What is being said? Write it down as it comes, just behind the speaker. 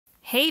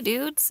Hey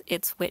dudes,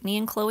 it's Whitney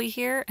and Chloe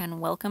here,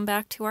 and welcome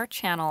back to our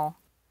channel.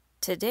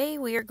 Today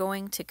we are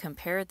going to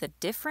compare the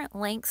different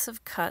lengths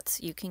of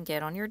cuts you can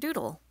get on your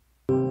doodle.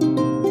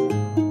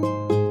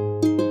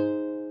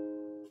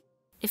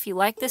 If you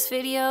like this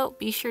video,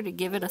 be sure to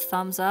give it a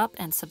thumbs up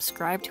and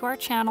subscribe to our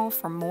channel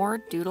for more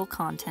doodle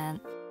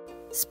content.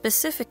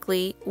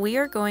 Specifically, we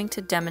are going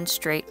to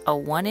demonstrate a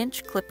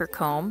 1-inch clipper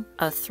comb,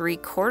 a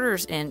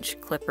 3/4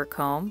 inch clipper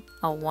comb,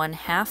 a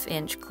 1/2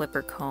 inch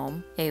clipper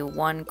comb, a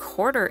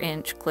 1/4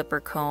 inch clipper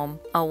comb,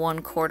 a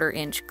 1/4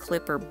 inch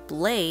clipper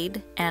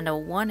blade, and a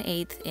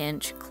 1/8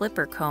 inch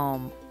clipper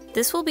comb.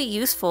 This will be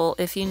useful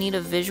if you need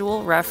a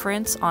visual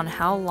reference on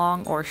how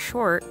long or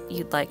short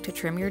you'd like to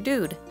trim your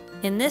dude.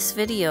 In this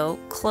video,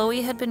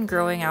 Chloe had been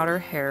growing out her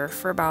hair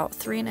for about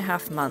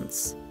 3.5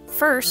 months.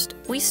 First,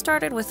 we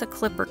started with a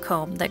clipper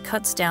comb that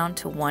cuts down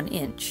to 1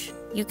 inch.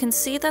 You can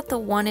see that the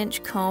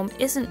 1-inch comb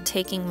isn't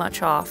taking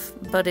much off,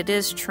 but it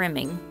is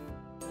trimming.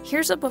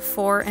 Here's a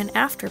before and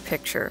after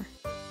picture.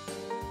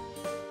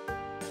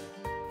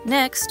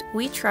 Next,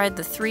 we tried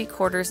the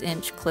 3/4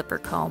 inch clipper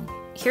comb.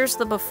 Here's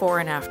the before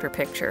and after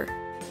picture.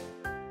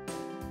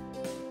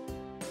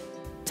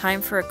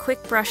 Time for a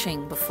quick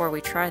brushing before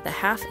we try the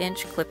 1/2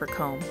 inch clipper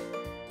comb.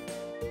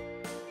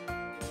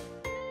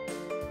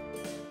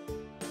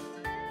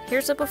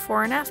 Here's a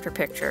before and after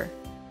picture.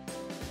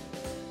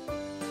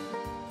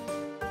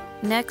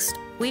 Next,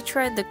 we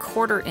tried the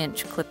 1/4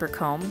 inch clipper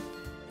comb.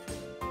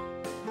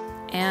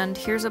 And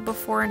here's a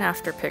before and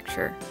after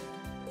picture.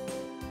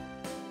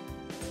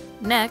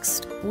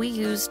 Next, we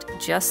used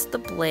just the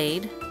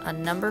blade, a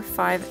number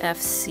 5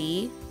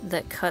 FC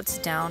that cuts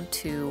down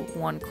to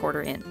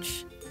 1/4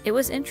 inch. It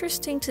was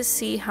interesting to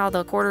see how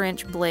the 1/4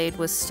 inch blade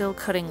was still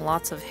cutting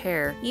lots of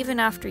hair, even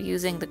after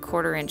using the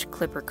 1/4 inch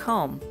clipper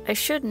comb. I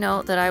should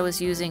note that I was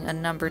using a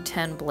number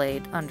 10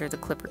 blade under the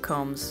clipper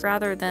combs,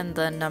 rather than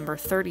the number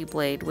 30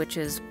 blade, which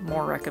is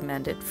more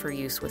recommended for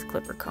use with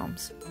clipper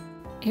combs.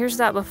 Here's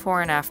that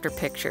before and after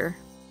picture.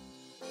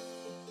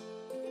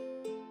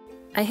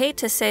 I hate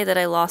to say that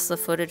I lost the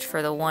footage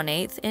for the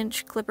 1/8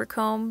 inch clipper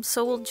comb,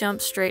 so we'll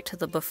jump straight to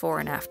the before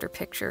and after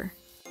picture.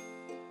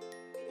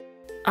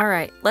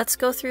 Alright, let's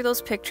go through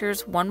those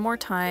pictures one more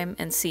time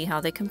and see how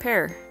they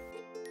compare.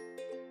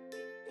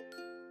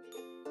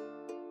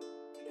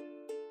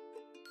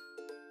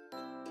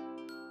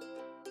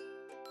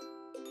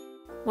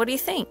 What do you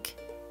think?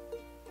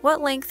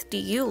 What length do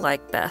you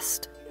like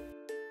best?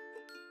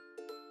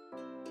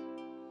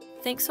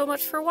 Thanks so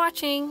much for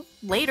watching!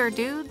 Later,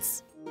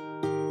 dudes!